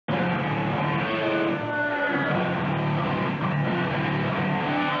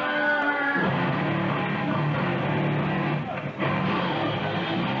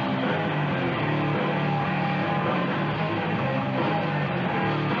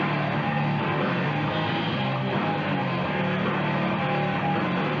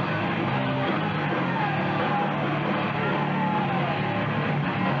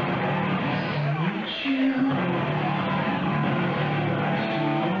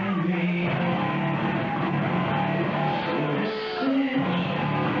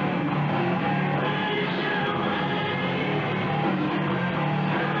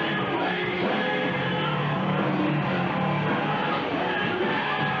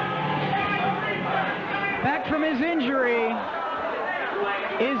from his injury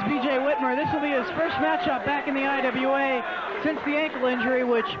is B.J. Witmer. This will be his first matchup back in the IWA since the ankle injury,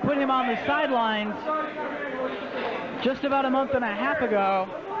 which put him on the sidelines just about a month and a half ago.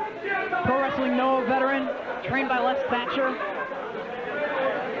 Pro Wrestling Noah veteran, trained by Les Thatcher.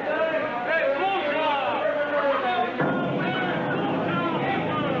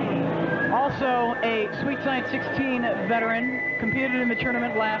 Also a Sweet Science 16 veteran, competed in the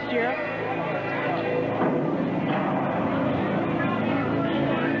tournament last year.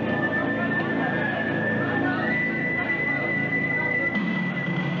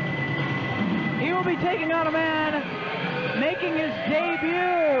 He will be taking on a man making his debut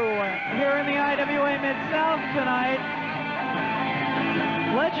here in the IWA Mid-South tonight.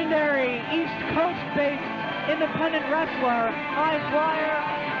 Legendary East Coast-based independent wrestler, high flyer,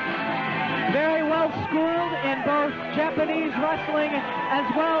 very well schooled in both Japanese wrestling as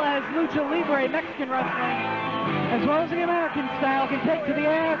well as lucha libre, Mexican wrestling, as well as the American style. Can take to the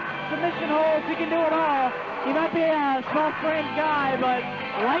air, submission holds, he can do it all. He might be a small-framed guy, but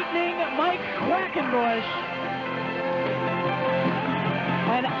Lightning Mike Quackenbush,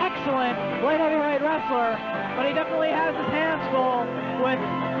 an excellent light heavyweight wrestler, but he definitely has his hands full with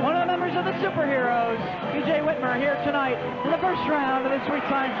one of the members of the Superheroes, B.J. Witmer, here tonight in the first round of the Sweet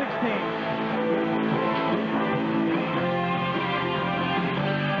Science 16.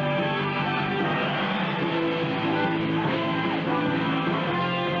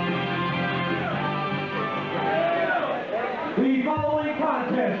 The following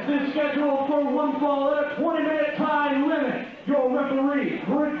contest is scheduled for one fall at a 20-minute time limit. Your referee,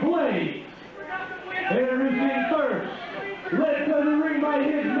 Rick Blades. Introducing first, led to the ring by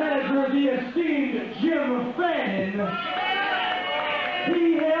his manager, the esteemed Jim Fannin.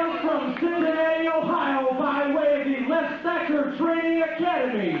 He hails from Cincinnati, Ohio, by way of the Les Thatcher Training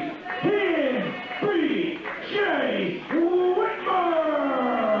Academy. He is B.J. Witmer.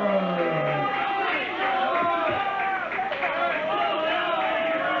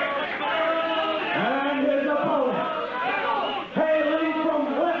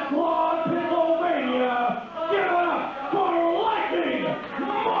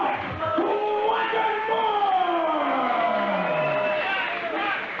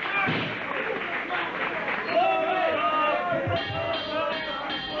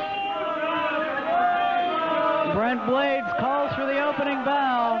 Blades calls for the opening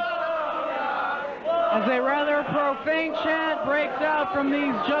bell as a rather profane chant breaks out from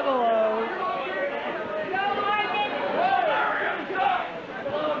these juggalos.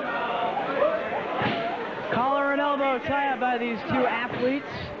 Collar and elbow tie-up by these two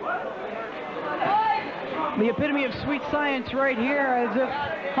athletes. The epitome of sweet science right here, as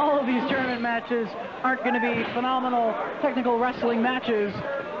if all of these tournament matches aren't going to be phenomenal technical wrestling matches.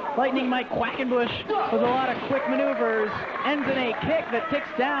 Lightning Mike Quackenbush with a lot of quick maneuvers, ends in a kick that takes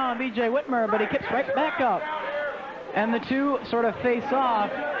down B.J. Witmer, but he kicks right back up. And the two sort of face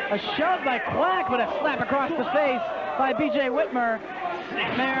off. A shove by Quack, but a slap across the face by B.J. Witmer.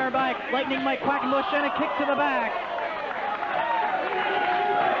 Snare by Lightning Mike Quackenbush, and a kick to the back.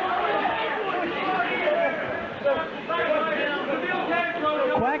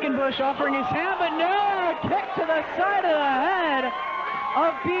 Quackenbush offering his hand, but no! Kick to the side of the head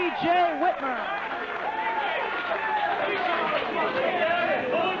of B.J. Witmer.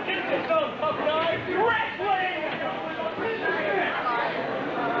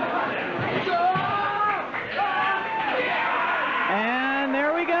 And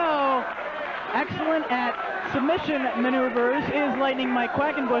there we go. Excellent at submission maneuvers is Lightning Mike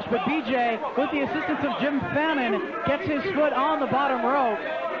Quackenbush, but B.J., with the assistance of Jim Fannin, gets his foot on the bottom rope,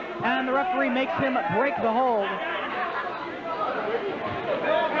 and the referee makes him break the hold.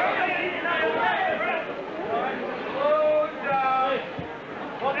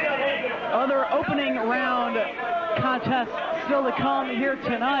 Other opening round contests still to come here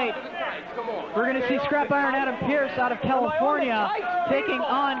tonight. We're going to see Scrap Iron Adam Pierce out of California taking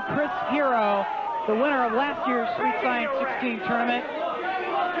on Chris Hero, the winner of last year's Sweet Science 16 tournament.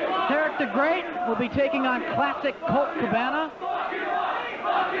 Derek the Great will be taking on Classic Colt Cabana.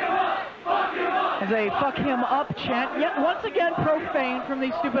 As a fuck him up chant, yet once again profane from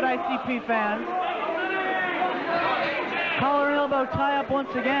these stupid ICP fans. Collar and elbow tie up once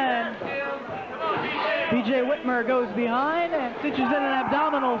again. B.J. Witmer goes behind and stitches in an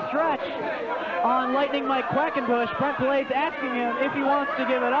abdominal stretch on Lightning Mike Quackenbush. Brent Blades asking him if he wants to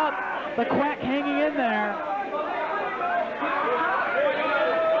give it up. The Quack hanging in there.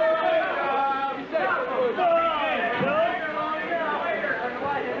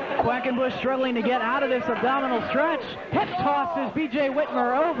 Quackenbush struggling to get out of this abdominal stretch. Hip tosses B.J.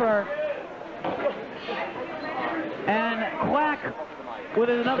 Witmer over. And Quack, with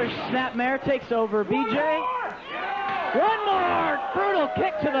another snapmare, takes over BJ. One more brutal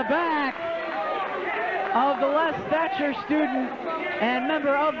kick to the back of the Les Thatcher student and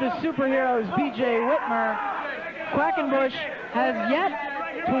member of the Superheroes, BJ Witmer. Quackenbush has yet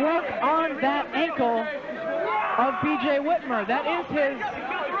to work on that ankle of BJ Witmer. That is his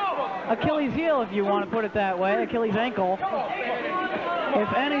Achilles heel, if you want to put it that way, Achilles ankle.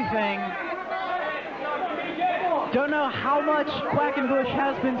 If anything, don't know how much Quackenbush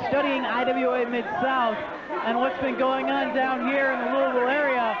has been studying IWA Mid-South and what's been going on down here in the Louisville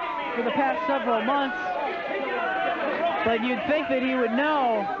area for the past several months, but you'd think that he would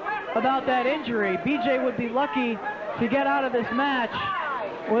know about that injury. BJ would be lucky to get out of this match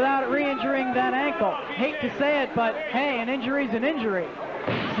without re-injuring that ankle. Hate to say it, but hey, an injury's an injury.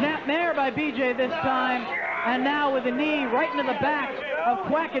 Snapmare by BJ this time, and now with a knee right into the back of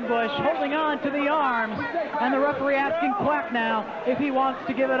Quackenbush, holding on to the arms, and the referee asking Quack now if he wants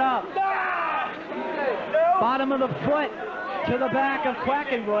to give it up. Bottom of the foot to the back of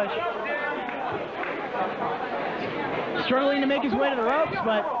Quackenbush. Struggling to make his way to the ropes,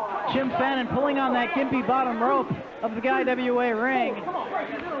 but Jim Fannin pulling on that gimpy bottom rope of the IWA ring.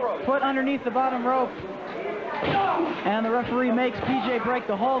 Foot underneath the bottom rope. And the referee makes PJ break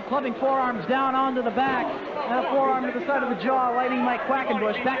the hold, clubbing forearms down onto the back, and a forearm to the side of the jaw, lighting Mike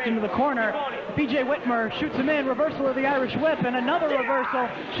Quackenbush back into the corner. BJ Witmer shoots him in, reversal of the Irish whip, and another reversal,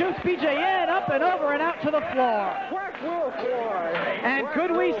 shoots BJ in, up and over and out to the floor. And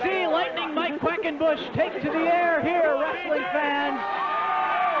could we see Lightning Mike Quackenbush take to the air here, wrestling fans?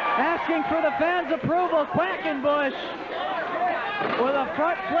 Asking for the fans' approval, Quackenbush with a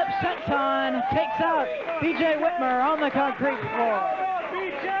front flip senton takes out BJ Witmer on the concrete floor.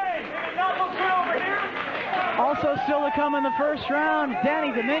 Also still to come in the first round,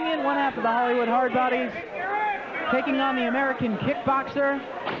 Danny Dominion, one half of the Hollywood Hardbodies, taking on the American Kickboxer.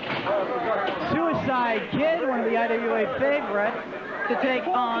 Suicide Kid, one of the IWA favorites, to take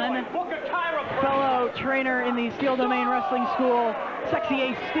on fellow trainer in the Steel Domain Wrestling School, Sexy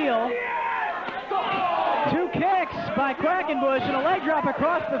Ace Steel. Two kicks by Quackenbush and a leg drop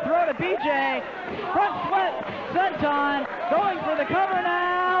across the throat of BJ. Front flip, senton, going for the cover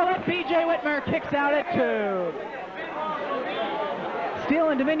now. BJ Witmer kicks out at 2. Steel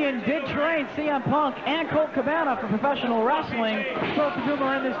and Dominion did train CM Punk and Colt Cabana for professional wrestling. Both of whom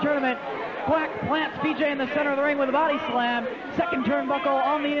are in this tournament. Quack plants BJ in the center of the ring with a body slam. Second turnbuckle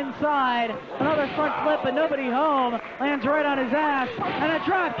on the inside. Another front flip, but nobody home. Lands right on his ass. And a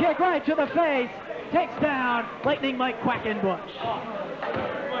drop kick right to the face. Takes down Lightning Mike Quackenbush.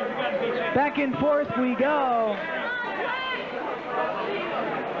 Back and forth we go.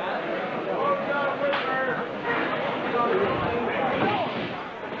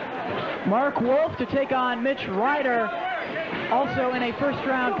 Mark Wolf to take on Mitch Ryder, also in a first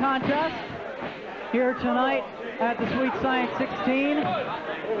round contest here tonight at the Sweet Science 16.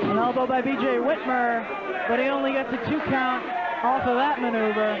 An elbow by BJ Witmer, but he only gets a 2 count off of that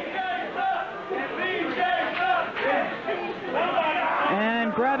maneuver.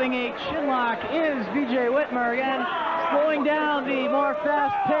 And grabbing a chinlock is BJ Witmer, again slowing down the more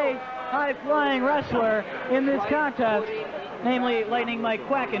fast-paced, high-flying wrestler in this contest, namely Lightning Mike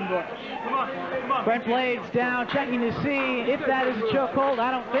Quackenbush. Brent Blades down, checking to see if that is a chokehold.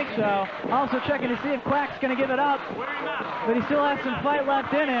 I don't think so. Also checking to see if Quack's going to give it up, but he still has some fight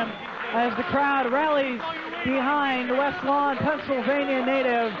left in him as the crowd rallies behind the West Lawn, Pennsylvania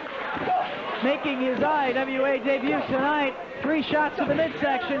native, making his IWA debut tonight. 3 shots to the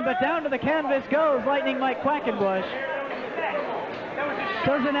midsection, but down to the canvas goes Lightning Mike Quackenbush.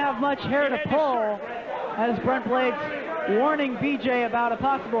 Doesn't have much hair to pull, as Brent Blades warning BJ about a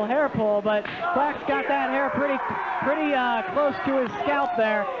possible hair pull, but Quack's got that hair pretty close to his scalp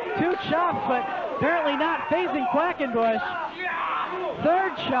there. 2 chops, but apparently not phasing Quackenbush.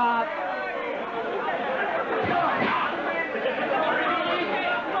 3rd chop.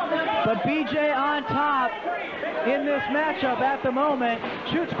 But BJ on top in this matchup at the moment.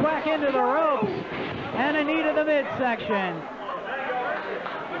 Shoots Quack into the ropes and a knee to the midsection.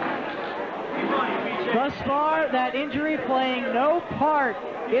 Thus far, that injury playing no part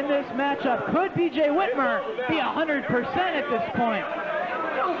in this matchup. Could BJ Witmer be 100% at this point?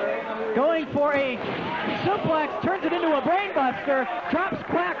 Going for a suplex, turns it into a brainbuster, drops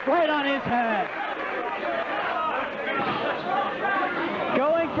Quack right on his head.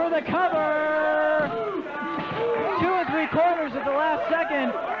 Going for the cover. 2 3/4 at the last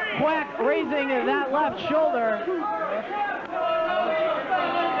second. Quack raising that left shoulder.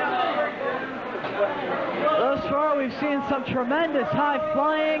 Thus far, we've seen some tremendous high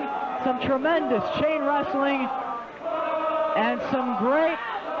flying, some tremendous chain wrestling, and some great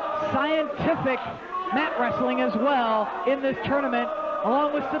scientific mat wrestling as well in this tournament,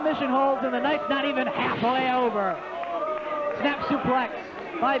 along with submission holds, and the night's not even halfway over. Snap suplex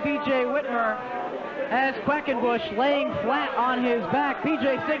by BJ Witmer as Quackenbush laying flat on his back.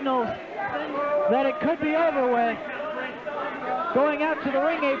 BJ signals that it could be over with. Going out to the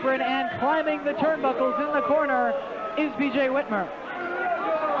ring apron and climbing the turnbuckles in the corner is BJ Witmer.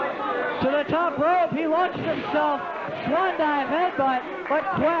 To the top rope, he launches himself, swan dive headbutt, but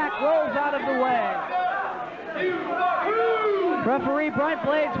Quack rolls out of the way. Referee Brent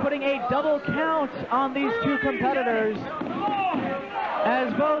Blades putting a double count on these two competitors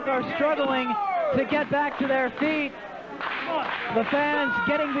as both are struggling to get back to their feet. The fans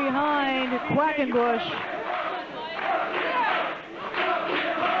getting behind Quackenbush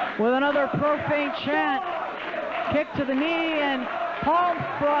with another profane chant. Kick to the knee and palm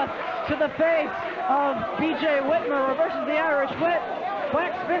thrust to the face of BJ Witmer, reverses the Irish whip.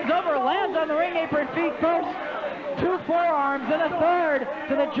 Quack spins over, lands on the ring apron, feet first. Two forearms and a third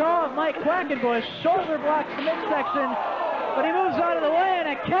to the jaw of Mike Quackenbush. Shoulder blocks the midsection, but he moves out of the way and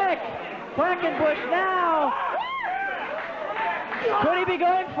a kick. Quackenbush now. Could he be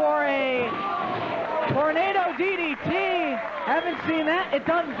going for a tornado DDT? Haven't seen that. It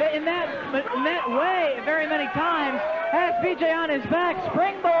done in that way very many times. Has BJ on his back.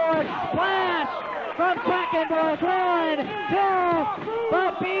 Springboard splash from Quackenbush. 1, 2.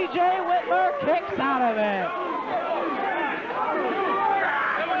 But BJ Witmer kicks out of it.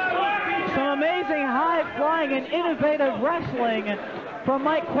 Some amazing high-flying and innovative wrestling from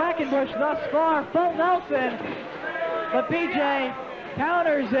Mike Quackenbush thus far. Full Nelson. But BJ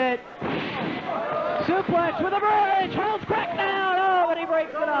counters it. Suplex with a bridge. Holds Quack down. Oh, but he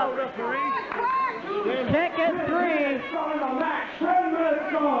breaks it up. Can't get 3.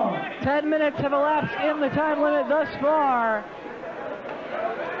 10 minutes have elapsed in the time limit thus far.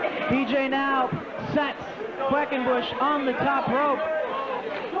 BJ now sets Quackenbush on the top rope.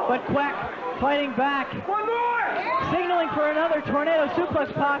 But Quack fighting back. Signaling for another tornado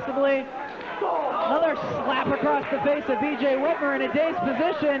suplex possibly. Another slap across the face of BJ Witmer in a dazed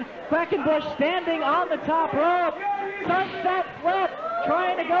position. Quackenbush standing on the top rope. Sunset flip,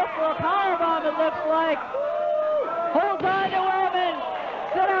 trying to go for a powerbomb, it looks like. Holds on to Urban.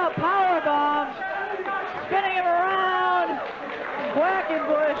 Sit out powerbomb. Spinning him around.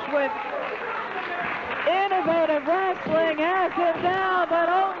 Quackenbush with innovative wrestling has him down, but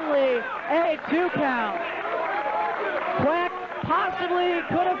only a 2 count. Quack possibly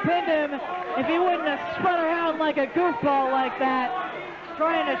could have pinned him if he wouldn't have spun around like a goofball like that,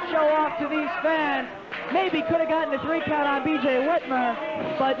 trying to show off to these fans. Maybe could have gotten a 3 count on BJ Witmer,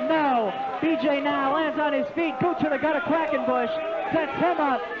 but no. BJ now lands on his feet, boot to the gut of Quackenbush, sets him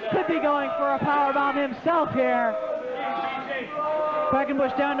up, could be going for a powerbomb himself here.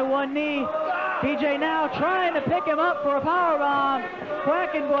 Quackenbush down to one knee. BJ now trying to pick him up for a powerbomb.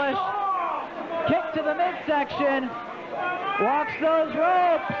 Quackenbush, kick to the midsection, walks those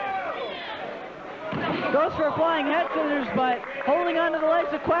ropes. Goes for a flying head scissors, but holding on to the legs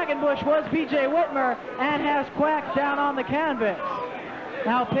of Quackenbush was BJ Witmer and has Quack down on the canvas.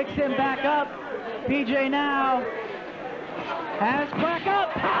 Now picks him back up. BJ now has Quack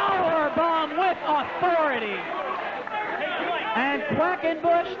up. Powerbomb with authority. And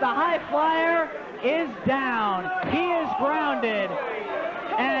Quackenbush, the high flyer, is down. He is grounded.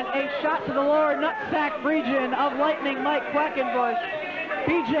 And a shot to the lower nutsack region of Lightning Mike Quackenbush.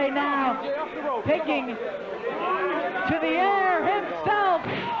 BJ now taking to the air himself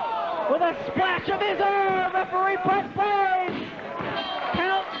with a splash of his arm. Referee Brent Blades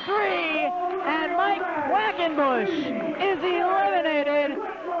counts 3, and Mike Quackenbush is eliminated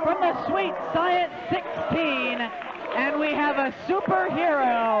from the Sweet Science 16, and we have a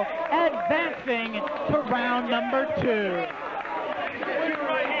superhero advancing to round number 2.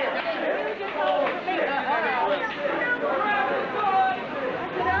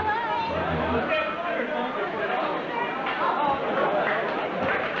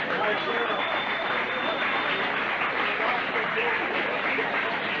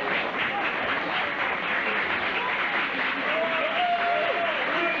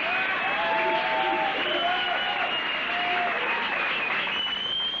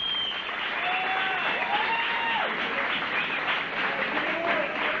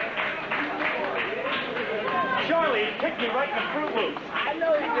 Kicked me right in the Fruit Loops. I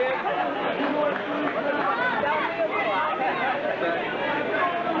know he did.